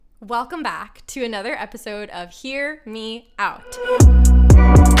Welcome back to another episode of Hear Me Out.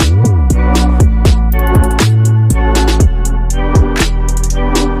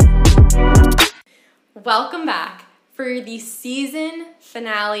 Welcome back for the season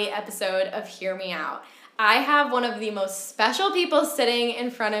finale episode of Hear Me Out. I have one of the most special people sitting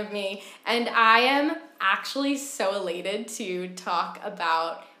in front of me, and I am actually so elated to talk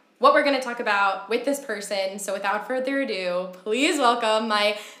about what we're going to talk about with this person. So without further ado, please welcome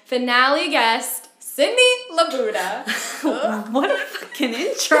my finale guest, Sydnee LaBuda. What a fucking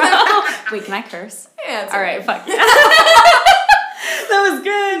intro. Wait, can I curse? Yeah, all right, fuck yeah. That was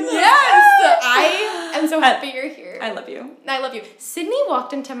good. Yes, I am so happy you're here. I love you. I love you. Sydnee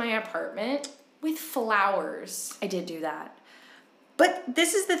walked into my apartment with flowers. I did do that. But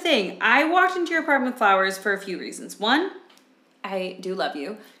this is the thing. I walked into your apartment with flowers for a few reasons. One, I do love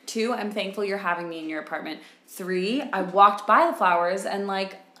you. Two, I'm thankful you're having me in your apartment. Three, I walked by the flowers and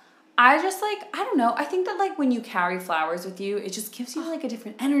I don't know. I think that when you carry flowers with you, it just gives you a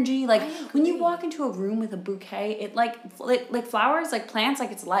different energy. When you walk into a room with a bouquet, it flowers, plants,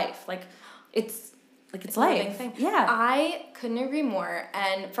 it's life. It's life. Thing. Yeah. I couldn't agree more.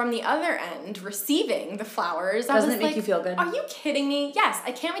 And from the other end, receiving the flowers, doesn't it make you feel good? Are you kidding me? Yes.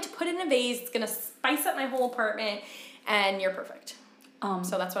 I can't wait to put it in a vase. It's gonna spice up my whole apartment. And you're perfect.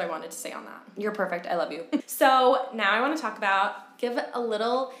 So that's what I wanted to say on that. You're perfect. I love you. So now I want to give a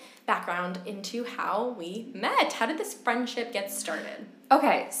little background into how we met. How did this friendship get started?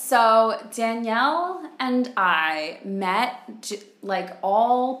 Okay, so Danielle and I met like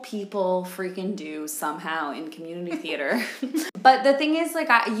all people freaking do somehow in community theater. But the thing is,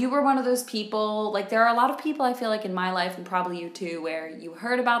 you were one of those people, there are a lot of people I feel like in my life, and probably you too, where you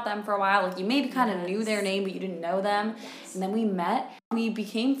heard about them for a while. You maybe kind of knew their name, but you didn't know them. Yes. And then we met. We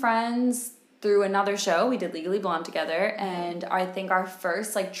became friends through another show. We did Legally Blonde together, and I think our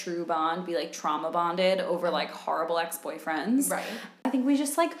first true bond, we trauma bonded over horrible ex-boyfriends. Right. I think we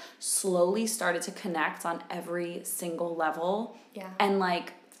just slowly started to connect on every single level. Yeah. And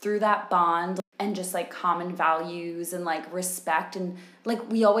through that bond and just common values and respect, and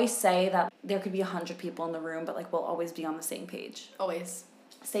we always say that there could be 100 people in the room, but we'll always be on the same page. Always.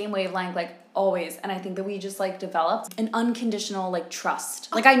 Same wavelength, always. And I think that we just developed an unconditional trust.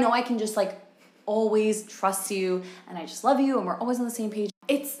 I know I can just always trust you, and I just love you, and we're always on the same page.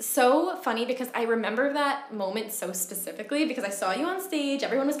 It's so funny because I remember that moment so specifically because I saw you on stage.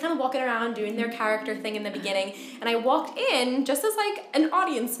 Everyone was kind of walking around doing their character thing in the beginning, and I walked in just as an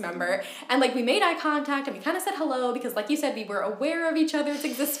audience member, and we made eye contact and we kind of said hello because like you said, we were aware of each other's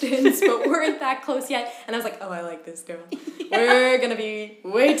existence but weren't that close yet. And I was like, oh, I like this girl. Yeah. We're gonna be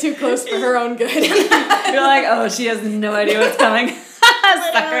way too close for her own good. You're oh, she has no idea what's coming.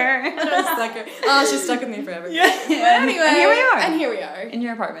 Sucker. Sucker. Oh, she's stuck with me forever. Yeah. Anyway. And here we are. In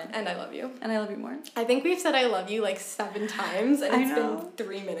your apartment. And I love you. And I love you more. I think we've said I love you 7 times, and it's been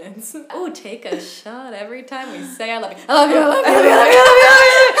 3 minutes. Oh, take a shot every time we say I love you. I love you, I love you, I love you, I love you, I love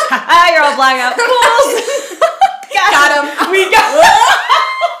you. Ah, you're all blackout. Got him. We got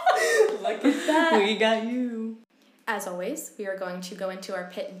Look at that. We got you. As always, we are going to go into our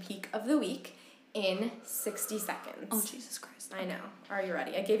pit and peak of the week in 60 seconds. Oh, Jesus Christ. I know. Are you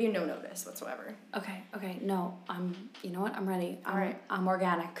ready? I gave you no notice whatsoever. Okay. No, you know what? I'm ready. All right. I'm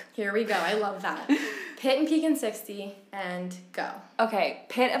organic. Here we go. I love that. Pit and peak in 60 and go. Okay.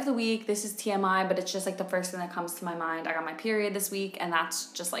 Pit of the week. This is TMI, but it's just the first thing that comes to my mind. I got my period this week, and that's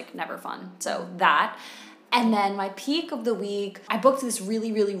just never fun. So that. And then my peak of the week, I booked this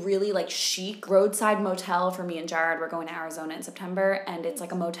really, really, really chic roadside motel for me and Jared. We're going to Arizona in September, and it's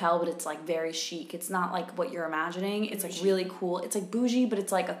a motel, but it's very chic. It's not what you're imagining. It's really cool. It's bougie, but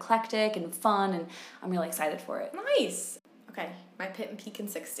it's eclectic and fun, and I'm really excited for it. Nice. Okay, my pit and peak in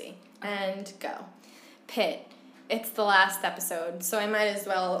 60 and go. Pit. It's the last episode, so I might as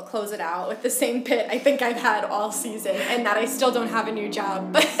well close it out with the same pit I think I've had all season, and that I still don't have a new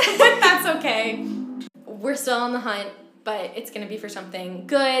job, but that's okay. We're still on the hunt, but it's going to be for something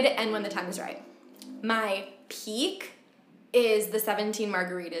good and when the time is right. My peak is the 17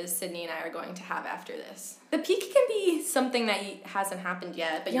 margaritas Sydnee and I are going to have after this. The peak can be something that hasn't happened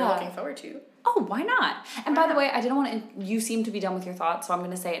yet, but you're looking forward to. Oh, why not? And by the way, I didn't want to, you seem to be done with your thoughts, so I'm going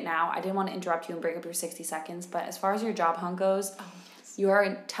to say it now. I didn't want to interrupt you and break up your 60 seconds, but as far as your job hunt goes, you are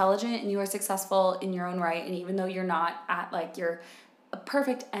intelligent and you are successful in your own right, and even though you're not at your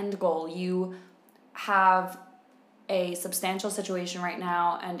perfect end goal, you have a substantial situation right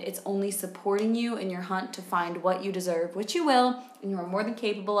now, and it's only supporting you in your hunt to find what you deserve, which you will, and you are more than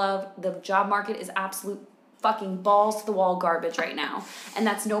capable of. The job market is absolute fucking balls to the wall garbage right now. And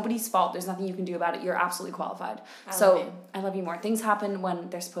that's nobody's fault. There's nothing you can do about it. You're absolutely qualified. I love you more. Things happen when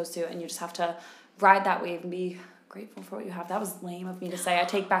they're supposed to, and you just have to ride that wave and be grateful for what you have. That was lame of me to say. I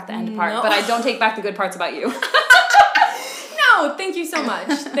take back the end part, but I don't take back the good parts about you. No, thank you so much.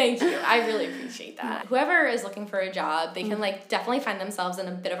 Thank you. I really appreciate that. Whoever is looking for a job, they can like definitely find themselves in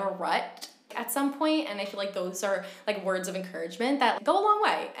a bit of a rut at some point, and I feel like those are like words of encouragement that go a long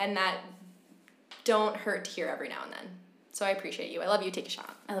way and that don't hurt to hear every now and then. So I appreciate you. I love you. Take a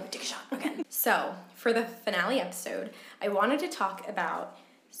shot. I love you. Take a shot. Okay. So for the finale episode, I wanted to talk about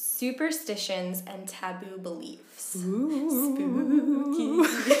superstitions and taboo beliefs. Ooh. Spooky.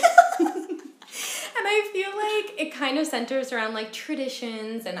 And I feel like it kind of centers around like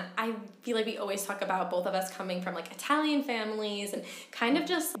traditions, and I feel like we always talk about both of us coming from like Italian families and kind of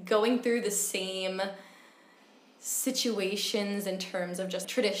just going through the same situations in terms of just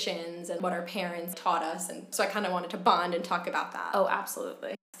traditions and what our parents taught us, and so I kind of wanted to bond and talk about that. Oh,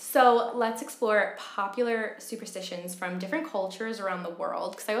 absolutely. So let's explore popular superstitions from different cultures around the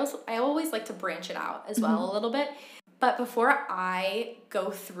world, because I always like to branch it out as well a little bit. But before I go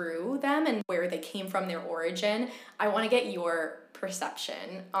through them and where they came from, their origin, I want to get your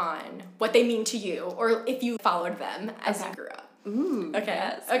perception on what they mean to you, or if you followed them as you grew up. Ooh. Okay.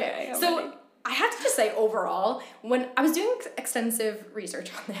 Yes. Okay. So I have to just say, overall, when I was doing extensive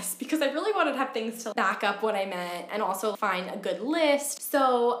research on this, because I really wanted to have things to back up what I meant and also find a good list.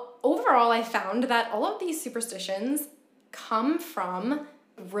 So overall, I found that all of these superstitions come from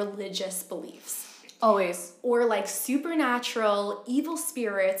religious beliefs. Always. Or like supernatural, evil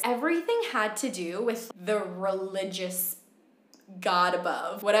spirits. Everything had to do with the religious God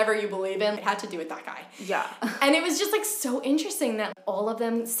above. Whatever you believe in, it had to do with that guy. Yeah. And it was just like so interesting that all of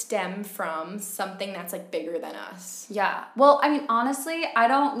them stem from something that's like bigger than us. Yeah. Well, I mean, honestly, I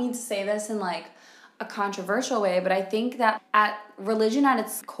don't mean to say this in like a controversial way, but I think that at religion at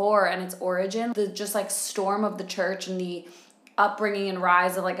its core and its origin, the just like storm of the church and the upbringing and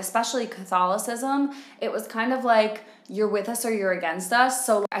rise of like especially Catholicism, it was kind of like you're with us or you're against us.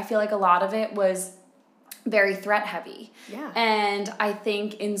 So I feel like a lot of it was very threat heavy. Yeah. And I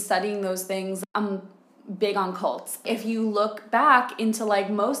think in studying those things, I'm big on cults. If you look back into like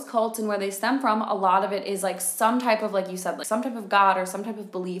most cults and where they stem from, a lot of it is like some type of, like you said, like some type of God or some type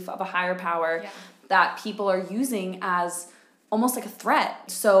of belief of a higher power that people are using as almost like a threat.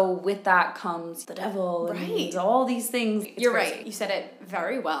 So with that comes the devil and all these things. You're crazy. Right. You said it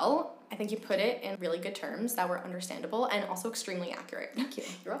very well. I think you put it in really good terms that were understandable and also extremely accurate. Thank you.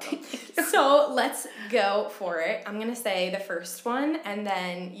 You're welcome. So let's go for it. I'm going to say the first one, and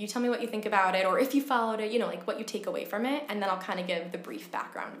then you tell me what you think about it, or if you followed it, you know, like what you take away from it, and then I'll kind of give the brief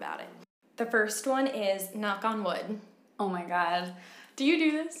background about it. The first one is knock on wood. Oh my God. Do you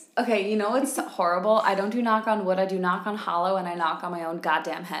do this? Okay, you know what's horrible? I don't do knock on wood. I do knock on hollow, and I knock on my own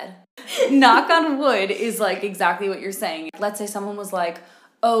goddamn head. Knock on wood is like exactly what you're saying. Let's say someone was like,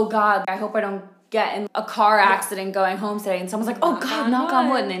 oh God, I hope I don't get in a car accident going home today. And someone's like, oh God, knock on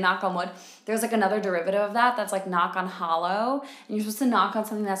wood. And they knock on wood. There's like another derivative of that that's like knock on hollow. And you're supposed to knock on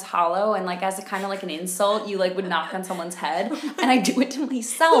something that's hollow. And like as a kind of like an insult, you like would knock on someone's head. And I do it to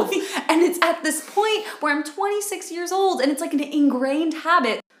myself. And it's at this point where I'm 26 years old and it's like an ingrained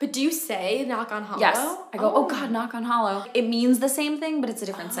habit. But do you say knock on hollow? Yes. I go, oh God, knock on hollow. It means the same thing, but it's a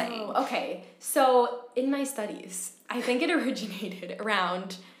different saying. Okay. So in my studies, I think it originated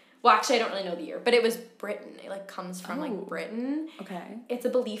around, well, actually, I don't really know the year, but it was Britain. It like comes from like Britain. Okay. It's a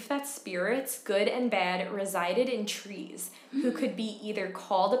belief that spirits, good and bad, resided in trees who could be either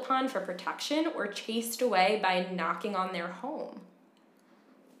called upon for protection or chased away by knocking on their home.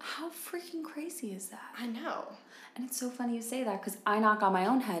 How freaking crazy is that? I know. And it's so funny you say that because I knock on my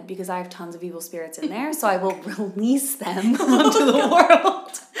own head because I have tons of evil spirits in there, so I will release them onto the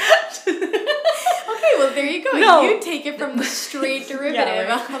world. Okay, well, there you go. No. You take it from the straight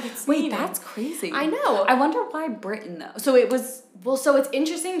derivative. Wait, that's crazy. I know. I wonder why Britain, though. So it was... Well, so it's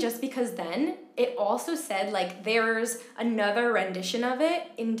interesting just because then it also said, like, there's another rendition of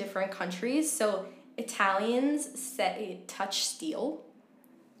it in different countries. So Italians say touch steel.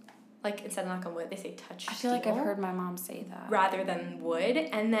 Like, instead of knock on wood, they say touch steel. I feel like I've heard my mom say that. Rather than wood.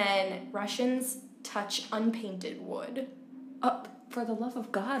 And then Russians touch unpainted wood. For the love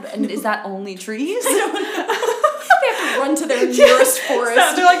of God. And is that only trees? I don't know. They have to run to their nearest forest.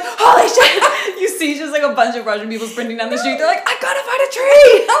 So they're like, holy shit! You see just like a bunch of Russian people sprinting down the street. They're like, I gotta find a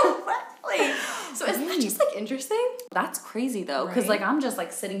tree! Exactly. So isn't that just like interesting? That's crazy though. Because Right? like I'm just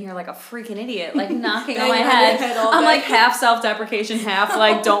like sitting here like a freaking idiot. Like knocking on my head. I'm like half self-deprecation, half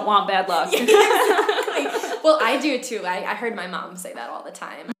like don't want bad luck. Yeah, exactly. Well, I do too. I heard my mom say that all the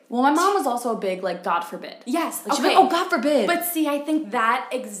time. Well, my mom was also a big, like, God forbid. Yes, like, she'd be like, oh, God forbid. But see, I think that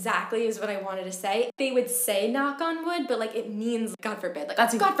exactly is what I wanted to say. They would say knock on wood, but, like, it means God forbid. Like,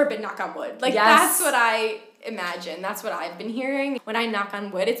 that's God forbid knock on wood. Like, that's what I imagine. That's what I've been hearing. When I knock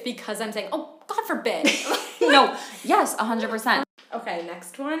on wood, it's because I'm saying, oh, God forbid. No, yes, 100%. Okay,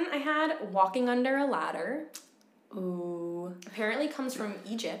 next one I had, walking under a ladder. Ooh. Apparently comes from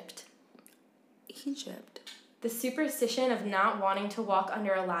Egypt. Egypt. The superstition of not wanting to walk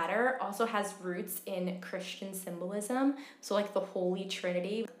under a ladder also has roots in Christian symbolism. So, like, the Holy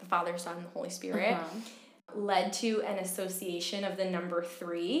Trinity, the Father, Son, and the Holy Spirit, led to an association of the number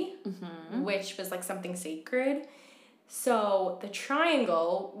 3, which was, like, something sacred. So the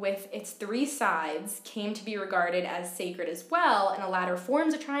triangle, with its 3 sides, came to be regarded as sacred as well, and a ladder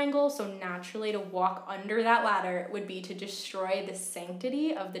forms a triangle, so naturally to walk under that ladder would be to destroy the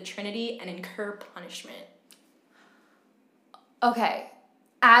sanctity of the Trinity and incur punishment. Okay.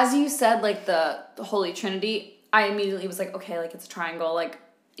 As you said, like, the Holy Trinity, I immediately was like, okay, like, it's a triangle, like,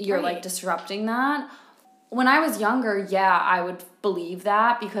 you're, like, disrupting that. When I was younger, yeah, I would believe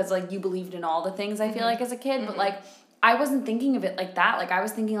that, because, like, you believed in all the things, I feel like, as a kid, but, like, I wasn't thinking of it like that. Like, I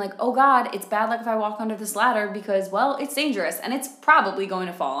was thinking, like, oh, God, it's bad luck if I walk under this ladder because, well, it's dangerous, and it's probably going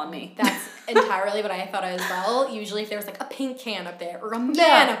to fall on me. That's entirely what I thought as well. Usually if there was, like, a pink can up there or a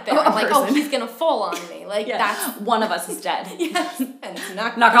man up there, I'm like, oh, he's going to fall on me. Like, that's... One of us is dead. Yes. And it's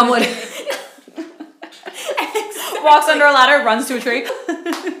not knock on wood. Walks under a ladder, runs to a tree.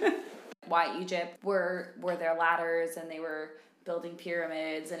 Why Egypt were there ladders, and they were building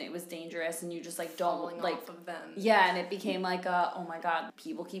pyramids, and it was dangerous, and you just, like, don't falling like off of them. Yeah, and it became like oh my God,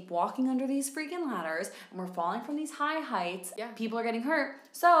 people keep walking under these freaking ladders, and we're falling from these high heights. Yeah. People are getting hurt.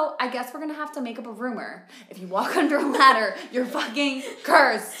 So I guess we're gonna have to make up a rumor. If you walk under a ladder, you're fucking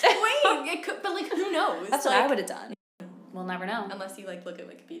cursed. Wait, it could, but, like, who knows? That's what I would have done. We'll never know. Unless you, like, look at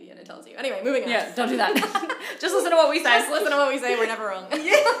Wikipedia and it tells you. Anyway, moving on. Yeah, don't do that. Just listen to what we say. Just listen to what we say. We're never wrong.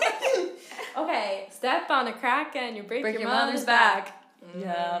 Okay, step on a crack and you break your mother's back.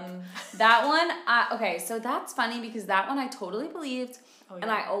 Yep. That one, okay, so that's funny because that one I totally believed. Oh, yeah.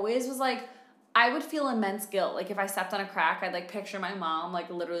 And I always was like, I would feel immense guilt. Like, if I stepped on a crack, I'd, like, picture my mom, like,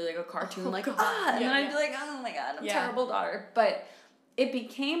 literally, like, a cartoon, like, and then I'd be like, oh my God, I'm a terrible daughter. But it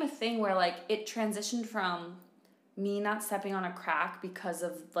became a thing where, like, it transitioned from me not stepping on a crack because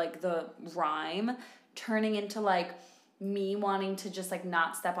of, like, the rhyme turning into, like, me wanting to just, like,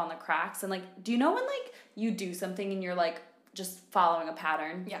 not step on the cracks. And, like, do you know when, like, you do something and you're, like, just following a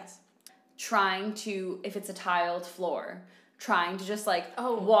pattern? Yes. Trying to, if it's a tiled floor, trying to just, like,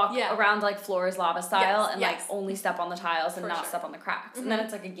 walk around, like, floor is lava style and, like, only step on the tiles and not step on the cracks. And then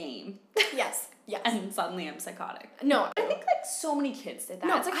it's, like, a game. Yes. Yes. And suddenly I'm psychotic. No. I think, like, so many kids did that.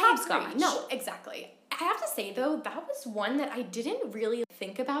 No, it's like hopscotch. No, exactly. I have to say, though, that was one that I didn't really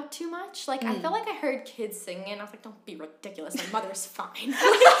think about too much. Like, I felt like I heard kids singing, and I was like, don't be ridiculous. My mother's fine. And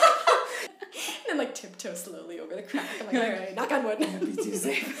then, like, tiptoe slowly over the crack. I'm like, all right, knock on wood. Never be too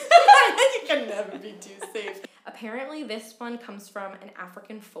safe. You can never be too safe. Apparently, this one comes from an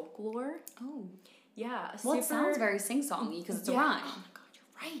African folklore. Oh. Yeah. Well, it sounds very sing-songy because it's a rhyme. Oh, my God,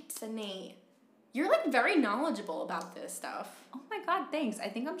 you're right, Sydnee. You're, like, very knowledgeable about this stuff. Oh my God, thanks. I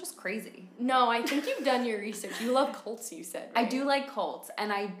think I'm just crazy. No, I think you've done your research. You love cults, you said, right? I do like cults,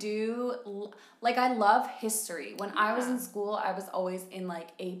 and I do, like, I love history. When I was in school, I was always in,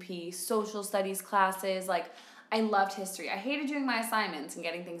 like, AP social studies classes. Like, I loved history. I hated doing my assignments and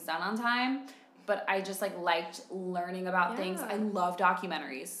getting things done on time, but I just, like, liked learning about things. I love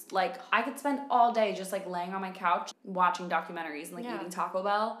documentaries. Like, I could spend all day just, like, laying on my couch watching documentaries and, like, eating Taco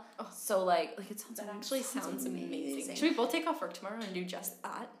Bell. Oh. So, like it sounds that actually sounds amazing. Should we both take off work tomorrow and do just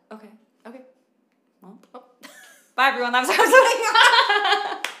that? Okay. Well, bye, everyone. That was what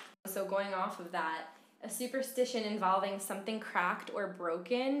I was doing. So, going off of that, a superstition involving something cracked or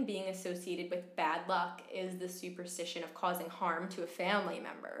broken being associated with bad luck is the superstition of causing harm to a family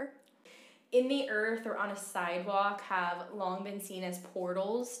member. In the earth or on a sidewalk have long been seen as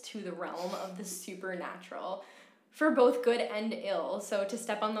portals to the realm of the supernatural for both good and ill. So to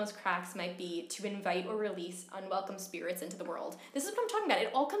step on those cracks might be to invite or release unwelcome spirits into the world. This is what I'm talking about.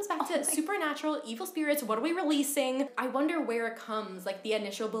 It all comes back to supernatural, evil spirits. What are we releasing? I wonder where it comes, like the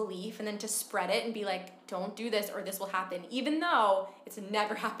initial belief, and then to spread it and be like, don't do this or this will happen, even though it's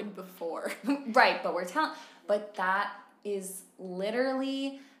never happened before. Right, but that is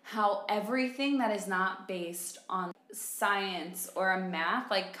literally how everything that is not based on science or a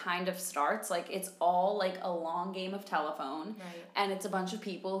math, like, kind of starts. Like, it's all, like, a long game of telephone. Right. And it's a bunch of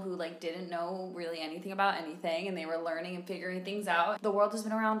people who, like, didn't know really anything about anything, and they were learning and figuring things out. The world has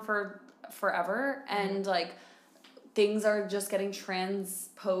been around for forever, and, like, things are just getting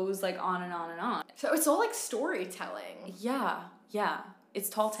transposed like on and on and on. So it's all like storytelling. Yeah. It's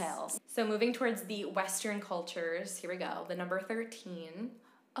tall tales. So moving towards the Western cultures, here we go. The number 13.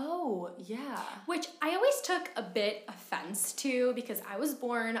 Oh, yeah. Which I always took a bit offense to because I was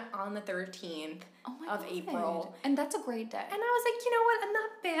born on the 13th of April. And that's a great day. And I was like, you know what? I'm not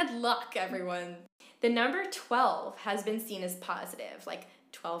bad luck, everyone. The number 12 has been seen as positive, like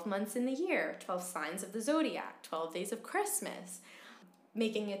 12 months in the year, 12 signs of the zodiac, 12 days of Christmas,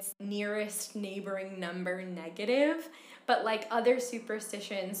 making its nearest neighboring number negative. But like other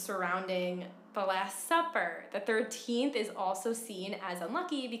superstitions surrounding the Last Supper, the 13th is also seen as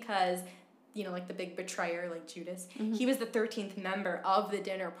unlucky because, you know, like the big betrayer, like Judas, he was the 13th member of the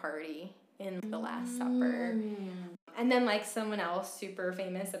dinner party in the Last Supper. And then like someone else super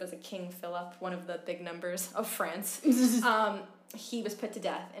famous, that was a King Philip, one of the big numbers of France, he was put to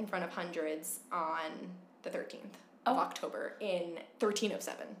death in front of hundreds on the 13th of October in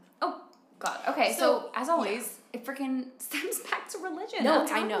 1307. Oh, God. Okay, so as always, it freaking stems back to religion. No,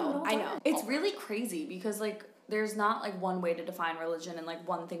 I know. It's really crazy because, like, there's not, like, one way to define religion and, like,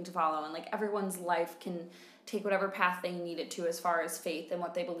 one thing to follow. And, like, everyone's life can take whatever path they need it to as far as faith and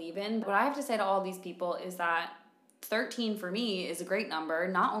what they believe in. What I have to say to all these people is that 13 for me is a great number,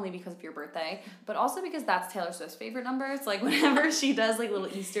 not only because of your birthday, but also because that's Taylor Swift's favorite number. It's like whenever she does like little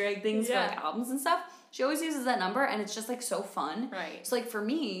Easter egg things for like albums and stuff, she always uses that number and it's just like so fun. Right. So like for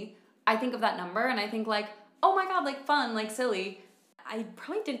me, I think of that number and I think like, oh my God, like fun, like silly. I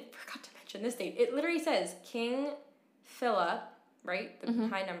probably forgot to mention this date. It literally says King Philip, right? The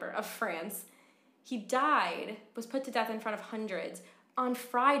high number of France. He died, was put to death in front of hundreds on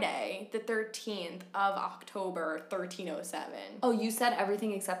Friday, the 13th of October, 1307. Oh, you said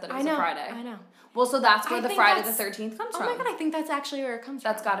everything except that it was a Friday. I know. Well, so that's where the Friday the 13th comes from. Oh my God, I think that's actually where it comes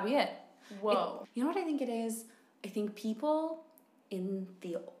from. That's got to be it. Whoa. You know what I think it is? I think people in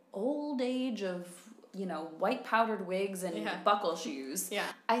the old age of, you know, white powdered wigs and buckle shoes,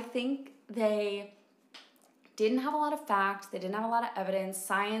 I think they didn't have a lot of fact, they didn't have a lot of evidence,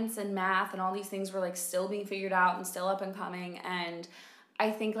 science and math and all these things were like still being figured out and still up and coming, and I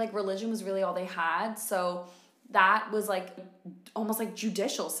think like religion was really all they had, so that was like almost like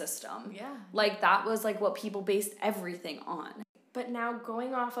judicial system. Yeah. Like that was like what people based everything on. But now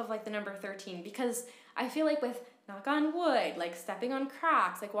going off of like the number 13, because I feel like with knock on wood, like stepping on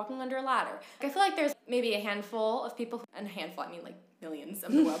cracks, like walking under a ladder, I feel like there's maybe a handful of people, and a handful, I mean like millions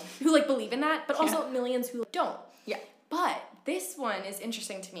of the world, who like believe in that, but also millions who don't. Yeah. But this one is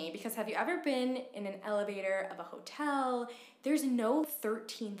interesting to me because have you ever been in an elevator of a hotel? There's no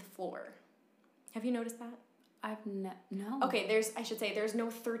 13th floor. Have you noticed that? No. Okay, there's no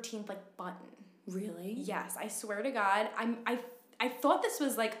 13th like button. Really? Yes, I swear to God. I thought this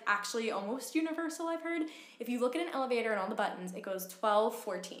was like actually almost universal, I've heard. If you look at an elevator and all the buttons, it goes 12,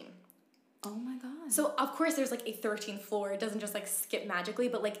 14. Oh my God. So of course there's like a 13th floor. It doesn't just like skip magically,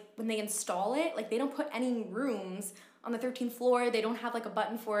 but like when they install it, like they don't put any rooms on the 13th floor. They don't have like a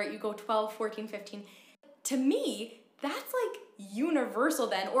button for it. You go 12, 14, 15. To me, that's like universal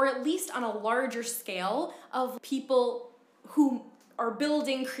then, or at least on a larger scale of people who are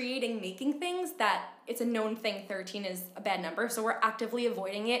building, creating, making things, that it's a known thing 13 is a bad number, so we're actively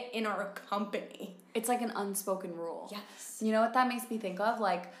avoiding it in our company. It's like an unspoken rule. Yes. You know what that makes me think of?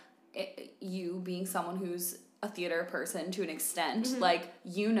 Like, you being someone who's a theater person to an extent, like,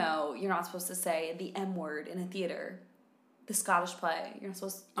 you know you're not supposed to say the M word in a theater. The Scottish play. You're not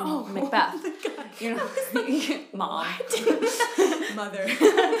supposed to, Macbeth. Oh my God. You're not, Mom. Mother.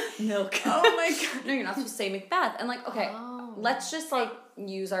 Milk. Oh my God. No, you're not supposed to say Macbeth. And like, okay, let's just like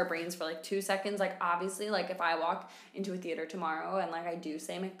use our brains for like 2 seconds. Like obviously, like if I walk into a theater tomorrow and like I do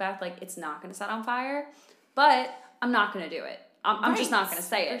say Macbeth, like it's not going to set on fire, but I'm not going to do it. I'm just not going to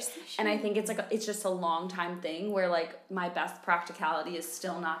say it. And I think it's just a long time thing where like my best practicality is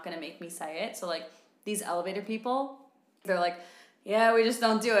still not going to make me say it. So like these elevator people, they're like, yeah, we just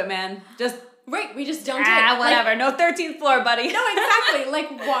don't do it, man. Just right, we just don't do it. Whatever. Like, no 13th floor, buddy. No, exactly. Like,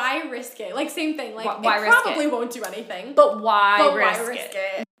 why risk it? Like, same thing. Like, why it probably won't do anything. But why risk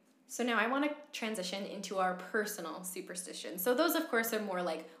it? So now I want to transition into our personal superstitions. So those, of course, are more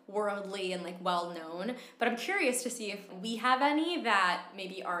like worldly and like well-known. But I'm curious to see if we have any that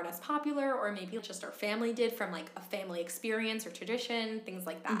maybe aren't as popular or maybe just our family did from like a family experience or tradition, things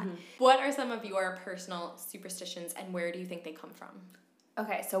like that. What are some of your personal superstitions and where do you think they come from?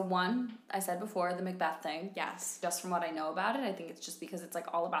 Okay, so one, I said before, the Macbeth thing. Yes. Just from what I know about it, I think it's just because it's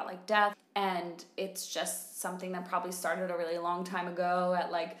like all about like death, and it's just something that probably started a really long time ago at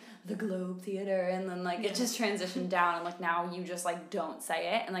like the Globe Theater, and then like it just transitioned down, and like now you just like don't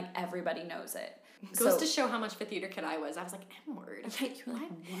say it, and like everybody knows it. Goes to show how much of a theater kid I was. I was like, M-word. You're like,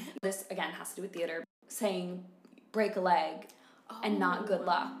 what? This, again, has to do with theater. Saying break a leg and not good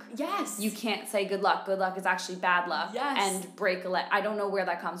luck. Yes. You can't say good luck. Good luck is actually bad luck. Yes. And break a leg. I don't know where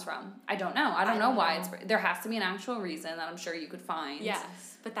that comes from. I don't know. I don't know why it's... There has to be an actual reason that I'm sure you could find.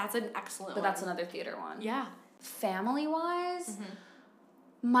 Yes. But that's an excellent one. But that's another theater one. Yeah. Family-wise...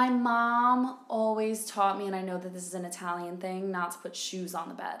 My mom always taught me, and I know that this is an Italian thing, not to put shoes on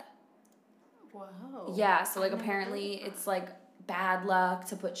the bed. Whoa. Yeah, so like apparently it's like bad luck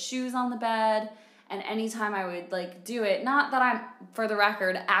to put shoes on the bed, and anytime I would like do it, not that I'm, for the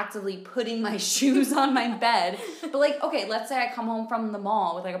record, actively putting my shoes on my bed, but like, okay, let's say I come home from the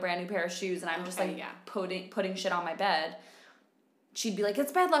mall with like a brand new pair of shoes and I'm just like putting shit on my bed. She'd be like,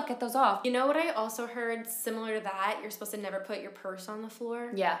 it's bad luck, get those off. You know what I also heard similar to that? You're supposed to never put your purse on the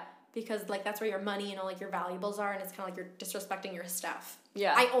floor. Yeah. Because, like, that's where your money and all, like, your valuables are, and it's kind of like you're disrespecting your stuff.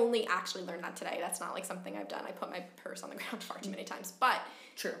 Yeah. I only actually learned that today. That's not, like, something I've done. I put my purse on the ground far too many times. But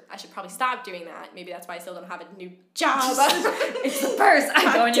true. I should probably stop doing that. Maybe that's why I still don't have a new job. It's the purse.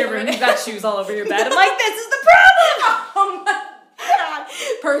 I go in your room, you got shoes all over your bed. I'm like, this is the problem! Oh, my God.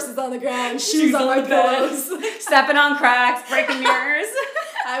 Purse is on the ground, shoes on my pillows. Stepping on cracks, breaking mirrors.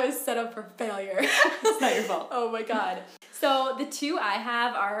 I was set up for failure. It's not your fault. Oh my God. So the two I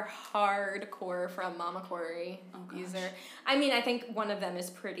have are hardcore from Mama Corey user. I mean, I think one of them is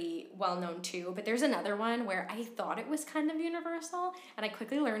pretty well known too, but there's another one where I thought it was kind of universal, and I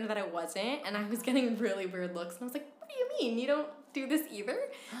quickly learned that it wasn't, and I was getting really weird looks, and I was like, what do you mean? You don't do this either?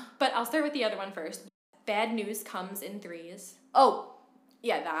 But I'll start with the other one first. Bad news comes in threes. Oh.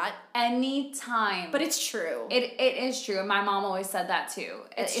 Yeah, that. Anytime. But it's true. It is true. And my mom always said that too.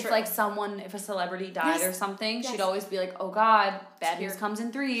 It's if true. like if a celebrity died or something, she'd always be like, oh God, bad news comes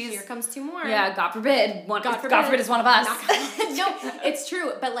in threes. Here comes two more. Yeah, God forbid. God forbid it's one of us. No, it's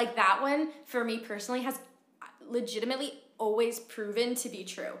true. But like that one, for me personally, has legitimately always proven to be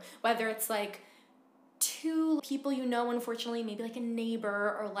true. Whether it's like two people you know, unfortunately, maybe like a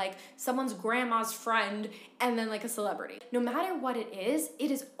neighbor or like someone's grandma's friend, and then like a celebrity. No matter what it is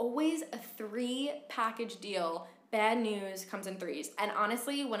always a 3-package deal. Bad news comes in threes. And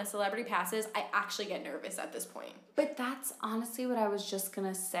honestly, when a celebrity passes, I actually get nervous at this point. But that's honestly what I was just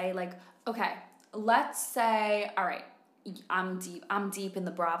gonna say. Like, okay, let's say, all right, I'm deep in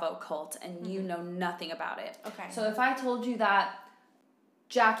the Bravo cult and you know nothing about it. Okay. So if I told you that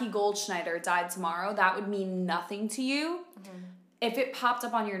Jackie Goldschneider died tomorrow, that would mean nothing to you. Mm-hmm. If it popped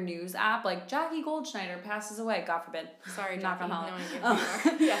up on your news app, like, Jackie Goldschneider passes away, God forbid. Sorry, Jackie. No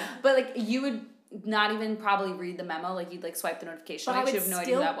idea. Yeah. But, like, you would not even probably read the memo. Like, you'd, like, swipe the notification. But like, you have no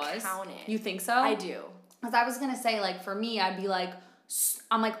idea who that was. Count it. You think so? I do. Because I was going to say, like, for me, I'd be like,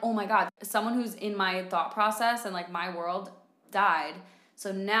 I'm like, oh, my God. Someone who's in my thought process and, like, my world died.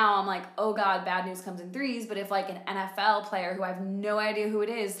 So now I'm like, oh God, bad news comes in threes. But if like an NFL player who I have no idea who it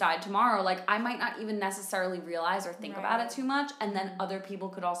is died tomorrow, like I might not even necessarily realize or think about it too much. And then other people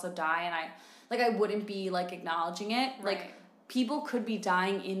could also die, and I wouldn't be like acknowledging it. Right. Like people could be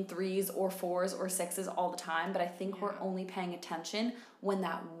dying in threes or fours or sixes all the time. But I think we're only paying attention when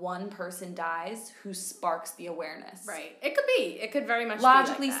that one person dies who sparks the awareness. Right. It could be. It could very much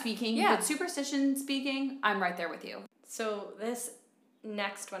logically be like speaking, yeah. But superstition speaking, I'm right there with you. So this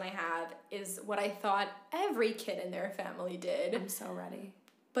next one I have is what I thought every kid in their family did. I'm so ready.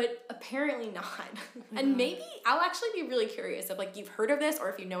 But apparently not. And maybe I'll actually be really curious if like you've heard of this or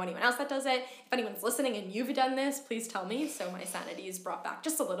if you know anyone else that does it. If anyone's listening and you've done this, please tell me so my sanity is brought back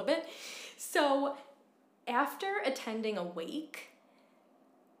just a little bit. So after attending a wake,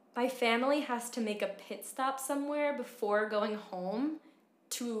 my family has to make a pit stop somewhere before going home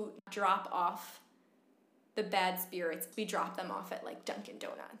to drop off the bad spirits. We drop them off at like Dunkin'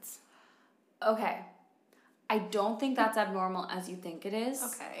 Donuts. Okay. I don't think that's abnormal as you think it is.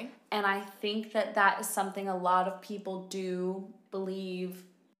 Okay. And I think that is something a lot of people do believe,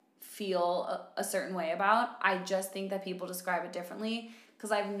 feel a certain way about. I just think that people describe it differently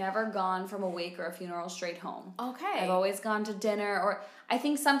because I've never gone from a wake or a funeral straight home. Okay. I've always gone to dinner, or I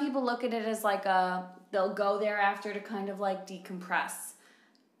think some people look at it as like they'll go there after to kind of like decompress.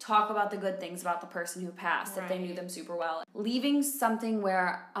 Talk about the good things about the person who passed, if they knew them super well. Leaving something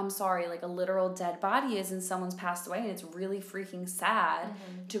where, I'm sorry, like a literal dead body is and someone's passed away and it's really freaking sad,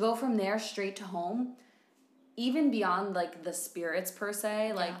 to go from there straight to home, even beyond like the spirits per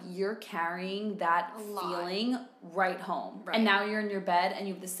se, like you're carrying that feeling right home. Right. And now you're in your bed and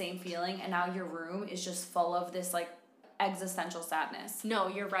you have the same feeling, and now your room is just full of this like existential sadness. No,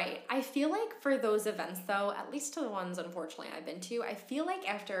 you're right. I feel like for those events, though, at least to the ones, unfortunately, I've been to, I feel like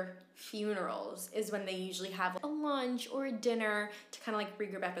after funerals is when they usually have a lunch or a dinner to kind of, like,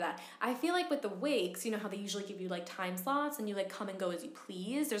 regroup after that. I feel like with the wakes, you know how they usually give you, like, time slots and you, like, come and go as you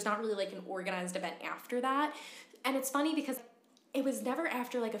please. There's not really, like, an organized event after that. And it's funny because it was never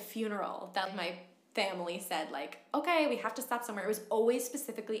after, like, a funeral that my family said, like, okay, we have to stop somewhere. It was always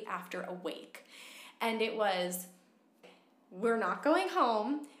specifically after a wake. And it was, we're not going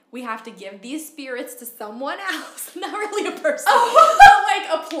home. We have to give these spirits to someone else. Not really a person, but like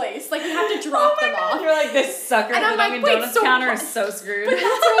a place. Like we have to drop them off. You're like, this sucker at the Dunkin' Donuts counter is so screwed. But that's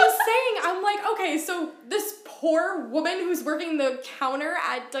what I'm saying. I'm like, okay, so this poor woman who's working the counter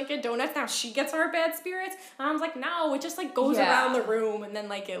at Dunkin' Donuts, now she gets our bad spirits? And I was like, no, it just like goes around the room and then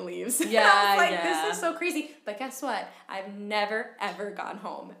like it leaves. Yeah, I was like, this is so crazy. But guess what? I've never, ever gone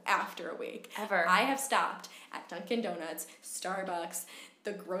home after a wake. Ever. I have stopped at Dunkin' Donuts, Starbucks,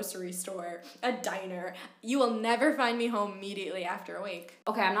 the grocery store, a diner. You will never find me home immediately after a wake.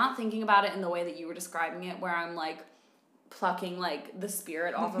 Okay, I'm not thinking about it in the way that you were describing it, where I'm like plucking like the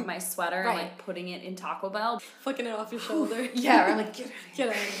spirit off of my sweater and like putting it in Taco Bell. Flicking it off your shoulder. Yeah, or I'm like, get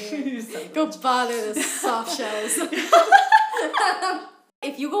out of here. Go bother the soft shells.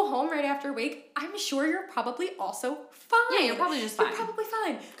 If you go home right after a wake, I'm sure you're probably also fine. Yeah, you're probably just fine. You're probably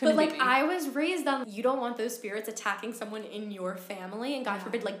fine. Couldn't but like be me. I was raised on, you don't want those spirits attacking someone in your family and God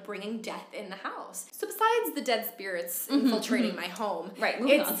forbid like bringing death in the house. So besides the dead spirits infiltrating my home,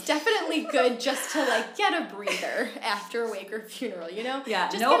 it's definitely good just to like get a breather after a wake or funeral, you know? Yeah,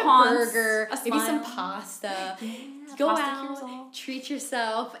 just no get a haunts, burger, a maybe smile. some pasta. Yeah, go pasta out, cures all. treat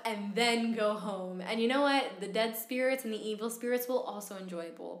yourself, and then go home. And you know what? The dead spirits and the evil spirits will also enjoy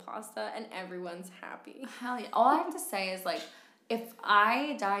a bowl of pasta, and everyone's happy. Hell yeah. All I have to say is, like, if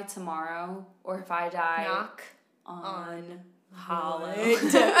I die tomorrow, or if I die... Knock on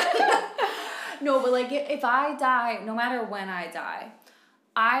wood. No, but, like, if I die, no matter when I die,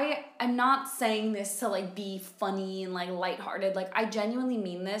 I am not saying this to, like, be funny and, like, lighthearted. Like, I genuinely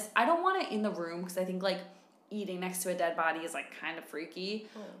mean this. I don't want it in the room, because I think, like, eating next to a dead body is, like, kind of freaky.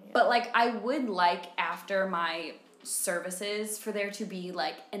 Oh, yeah. But, like, I would like, after my services, for there to be,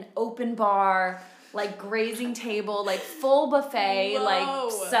 like, an open bar, like, grazing table, like, full buffet,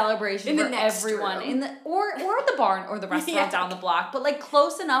 like, celebration for everyone. Room. In the or the barn or the restaurant down the block. But, like,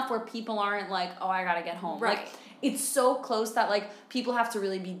 close enough where people aren't like, oh, I gotta get home. Right. Like, it's so close that, like, people have to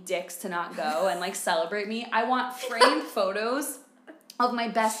really be dicks to not go and, like, celebrate me. I want framed photos of my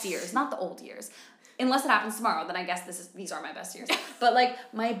best years, not the old years. Unless it happens tomorrow, then I guess these are my best years. But, like,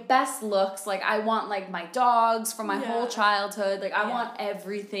 my best looks, like, I want, like, my dogs from my whole childhood. Like, I want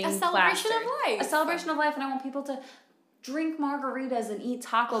everything a celebration plastered. of life. A celebration of life, and I want people to drink margaritas and eat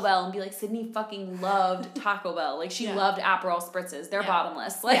Taco Bell and be like, Sydnee fucking loved Taco Bell. Like, she loved Aperol Spritzes. They're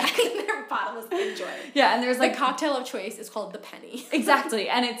bottomless. Like, they're bottomless. Enjoy. Yeah, and there's, like... The cocktail of choice is called the penny. Exactly,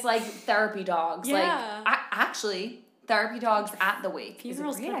 and it's, like, therapy dogs. Yeah. Like, actually, therapy dogs at the wake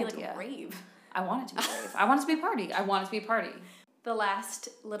Funerals is a great could be idea. like a rave. I want it to be brave. I want it to be a party. I want it to be a party. The last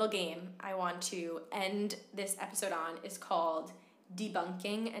little game I want to end this episode on is called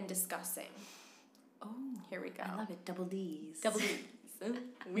Debunking and Discussing. Oh, here we go. I love it. Double D's. Double D's.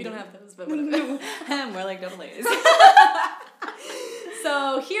 We don't have those, but whatever. More like double A's.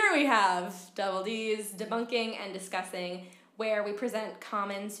 So here we have Double D's, Debunking and Discussing, where we present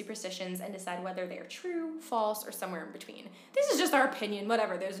common superstitions and decide whether they're true, false, or somewhere in between. This is just our opinion,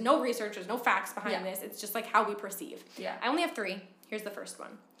 whatever. There's no research, there's no facts behind this. It's just like how we perceive. Yeah. I only have 3. Here's the first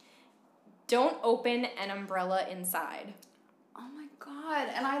one. Don't open an umbrella inside. Oh my God.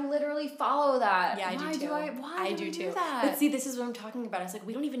 And I literally follow that. Yeah, I do too. Why do I do that? But see, this is what I'm talking about. It's like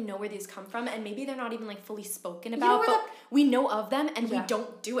we don't even know where these come from, and maybe they're not even like fully spoken about, but we know of them and we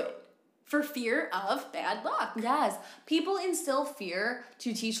don't do it. For fear of bad luck. Yes. People instill fear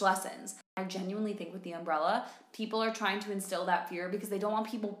to teach lessons. I genuinely think with the umbrella, people are trying to instill that fear because they don't want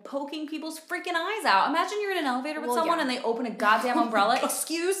people poking people's freaking eyes out. Imagine you're in an elevator with someone and they open a goddamn umbrella.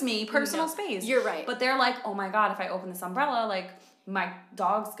 Excuse me, personal space. You're right. But they're like, oh my God, if I open this umbrella, like, my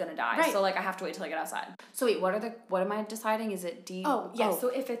dog's gonna die. Right. So, like, I have to wait till I get outside. So, wait, what am I deciding? Is it D? Oh, yeah. So,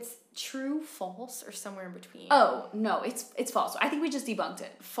 if it's true, false, or somewhere in between. Oh, no, it's false. I think we just debunked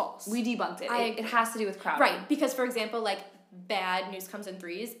it. False. We debunked it. It has to do with crowding. Right. Because, for example, like, bad news comes in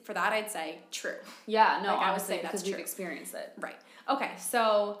 3s. For that, I'd say true. Yeah, no, like, I would say that's because we've experienced it. Right. Okay,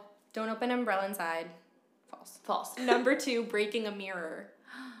 so don't open an umbrella inside. False. False. Number 2, breaking a mirror.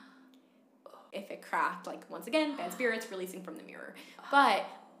 If it cracked, like, once again, bad spirits releasing from the mirror. But,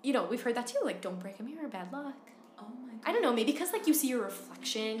 you know, we've heard that too, like, don't break a mirror, bad luck. Oh my God. I don't know, maybe because, like, you see your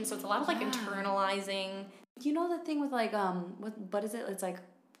reflection, so it's a lot of, like, internalizing. you know the thing with like what is it? It's like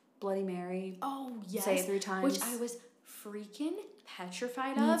Bloody Mary. Oh yes. Say it 3 times. Which I was freaking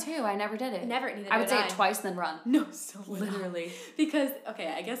petrified Me of. too. I never did it. Never. Neither I would did say it twice and then run. No, so literally. Because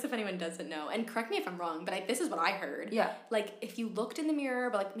okay, I guess if anyone doesn't know, and correct me if I'm wrong, but this is what I heard. Yeah. Like if you looked in the mirror,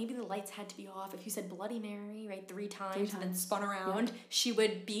 but like maybe the lights had to be off. If you said Bloody Mary, right, 3 times, and then spun around, she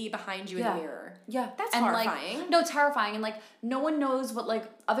would be behind you in the mirror. Yeah. That's and horrifying. Like, no, terrifying. And like no one knows what like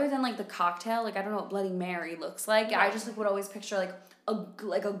other than like the cocktail, like I don't know what Bloody Mary looks like. Yeah. I just like would always picture like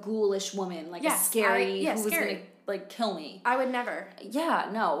a ghoulish woman, like a scary who was gonna like kill me. I would never. Yeah,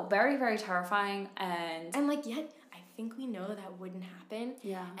 no, very, very terrifying, and like yet I think we know that wouldn't happen.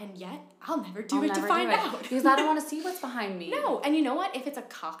 Yeah. And yet I'll never do it to find out. Because I don't want to see what's behind me. No, and you know what? If it's a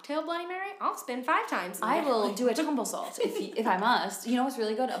cocktail Bloody Mary, I'll spin 5 times. I will do a tumble salt if I must. You know what's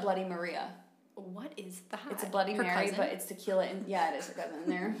really good? A Bloody Maria. What is that? It's a Bloody Mary, cousin? But it's tequila and it is her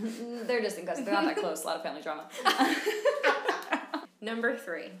cousin. They're distant cousins. They're not that close. A lot of family drama. Number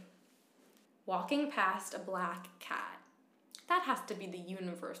 3. Walking past a black cat. That has to be the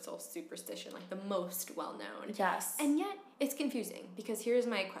universal superstition, like the most well-known. Yes. And yet, it's confusing, because here's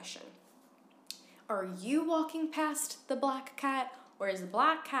my question. Are you walking past the black cat, or is the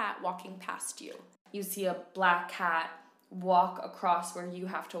black cat walking past you? You see a black cat walk across where you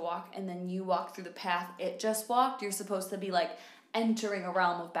have to walk, and then you walk through the path it just walked. You're supposed to be, like, entering a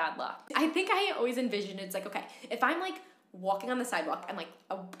realm of bad luck. I think I always envision it's like, okay, if I'm, like, walking on the sidewalk and, like,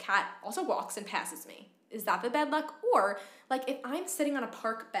 a cat also walks and passes me, is that the bad luck? Or, like, if I'm sitting on a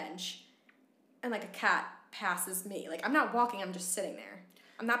park bench and, like, a cat passes me, like, I'm not walking, I'm just sitting there.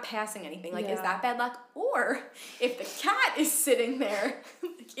 I'm not passing anything. Like, is that bad luck? Or if the cat is sitting there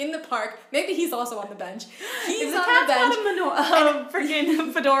in the park, maybe he's also on the bench. He's on the bench.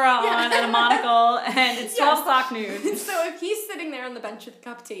 Freaking fedora on and a monocle, and it's 12 o'clock noon. So if he's sitting there on the bench with a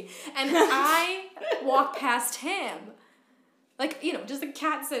cup of tea, and I walk past him, like, you know, just a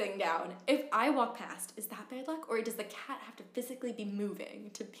cat sitting down. If I walk past, is that bad luck? Or does the cat have to physically be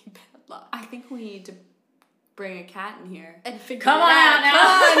moving to be bad luck? I think we need to bring a cat in here. And figure Come it on out. out now.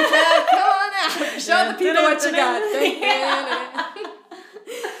 Come on, cat. Come on out. Show the people what you got.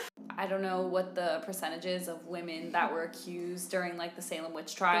 I don't know what the percentages of women that were accused during like the Salem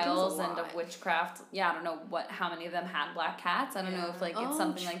witch trials and of witchcraft. Yeah, I don't know how many of them had black cats. I don't know if like it's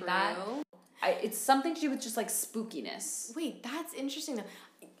something like that. It's something to do with just like spookiness. Wait, that's interesting though.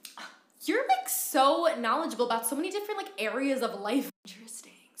 You're like so knowledgeable about so many different like areas of life.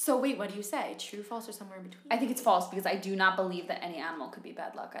 Interesting. So wait, what do you say? True, false, or somewhere in between? I think it's false because I do not believe that any animal could be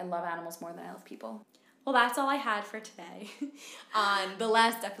bad luck. I love animals more than I love people. Well, that's all I had for today on the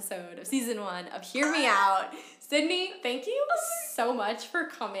last episode of season 1 of Hear Me Out. Sydnee, thank you so much for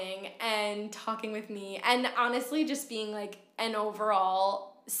coming and talking with me, and honestly just being like an overall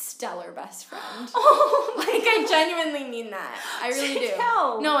stellar best friend. Oh, like I genuinely mean that. I really do.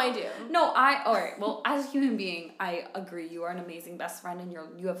 No, I do. No, all right. Well, as a human being, I agree. You are an amazing best friend, and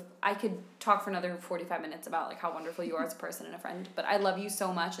I could talk for another 45 minutes about like how wonderful you are as a person and a friend, but I love you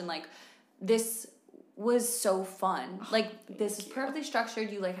so much, and like this was so fun. Like this is perfectly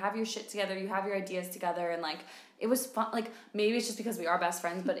structured. You like have your shit together, you have your ideas together, and like it was fun. Like maybe it's just because we are best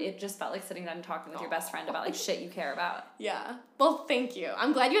friends, but it just felt like sitting down and talking with your best friend about like shit you care about. Yeah. Well, thank you.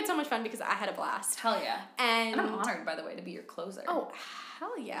 I'm glad you had so much fun because I had a blast. Hell yeah. And I'm honored, by the way, to be your closer. Oh,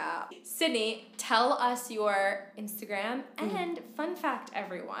 hell yeah. Sydnee, tell us your Instagram. And fun fact,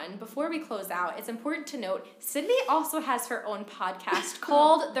 everyone, before we close out, it's important to note, Sydnee also has her own podcast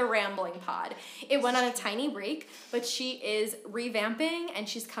called The Rambling Pod. It went on a tiny break, but she is revamping and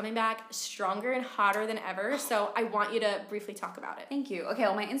she's coming back stronger and hotter than ever. So I want you to briefly talk about it. Thank you. Okay,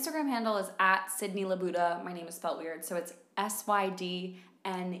 well, my Instagram handle is at Sydnee LaBuda. My name is spelled weird, so it's SYDNEELABUDA,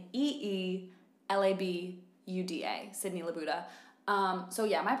 Sydnee LaBuda. So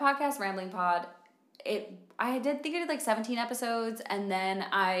yeah, my podcast, Rambling Pod, I did like 17 episodes, and then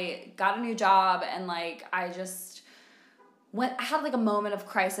I got a new job, and like, I had like a moment of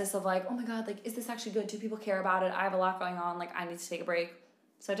crisis of like, oh my God, like, is this actually good? Do people care about it? I have a lot going on, like, I need to take a break.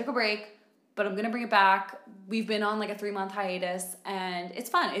 So I took a break, but I'm gonna bring it back. We've been on like a 3-month hiatus, and it's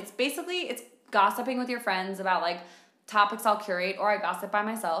fun. It's gossiping with your friends about like topics I'll curate, or I gossip by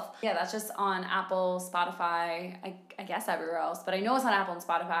myself. Yeah, that's just on Apple, Spotify, I guess everywhere else, but I know it's on Apple and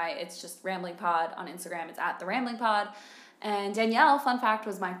Spotify. It's just Rambling Pod. On Instagram, it's at The Rambling Pod. And Danielle, fun fact,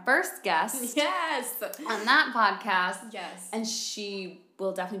 was my first guest. Yes! On that podcast. Yes. And she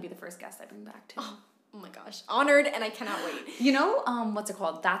will definitely be the first guest I bring back too. Oh my gosh. Honored, and I cannot wait. You know, what's it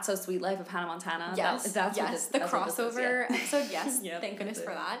called? That's So Sweet Life of Hannah Montana? Yes. The crossover episode, yes. Yep, thank goodness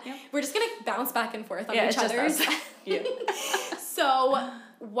for that. Yep. We're just going to bounce back and forth on each other's. Yeah. So,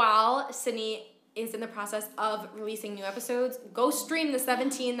 while Sydnee is in the process of releasing new episodes. Go stream the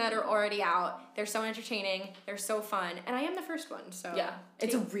 17 that are already out. They're so entertaining. They're so fun. And I am the first one, so... Yeah,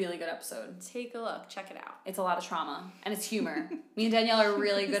 it's a really good episode. Take a look. Check it out. It's a lot of trauma. And it's humor. Me and Danielle are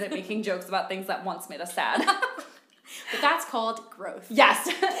really good at making jokes about things that once made us sad. But that's called growth. Yes,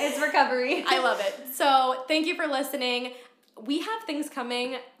 it's recovery. I love it. So thank you for listening. We have things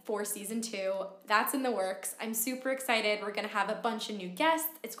coming for season 2. That's in the works. I'm super excited. We're going to have a bunch of new guests.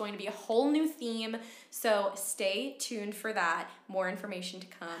 It's going to be a whole new theme. So stay tuned for that. More information to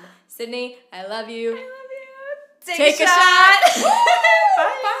come. Sydney, I love you. I love you. Take a shot.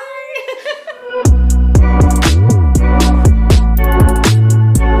 Bye. Bye.